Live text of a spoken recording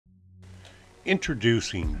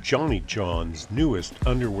Introducing Johnny John's newest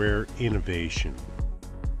underwear innovation.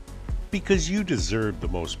 Because you deserve the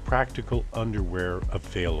most practical underwear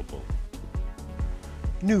available.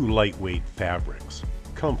 New lightweight fabrics,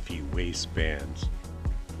 comfy waistbands,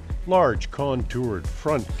 large contoured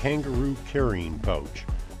front kangaroo carrying pouch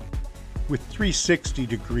with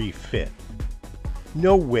 360-degree fit,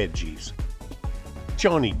 no wedgies.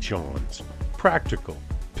 Johnny John's, practical,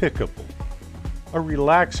 pickable, a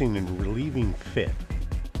relaxing and relieving fit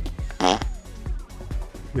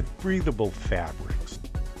with breathable fabrics.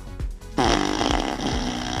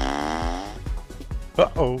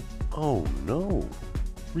 Uh-oh, oh no.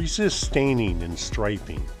 Resist staining and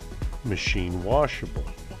striping, machine washable.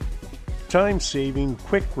 Time-saving,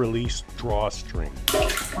 quick-release drawstring.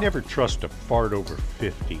 Never trust a fart over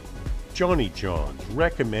 50. Johnny John's,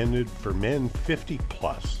 recommended for men 50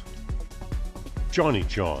 plus. Johnny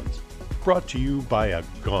John's, brought to you by a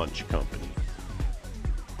Gaunch company.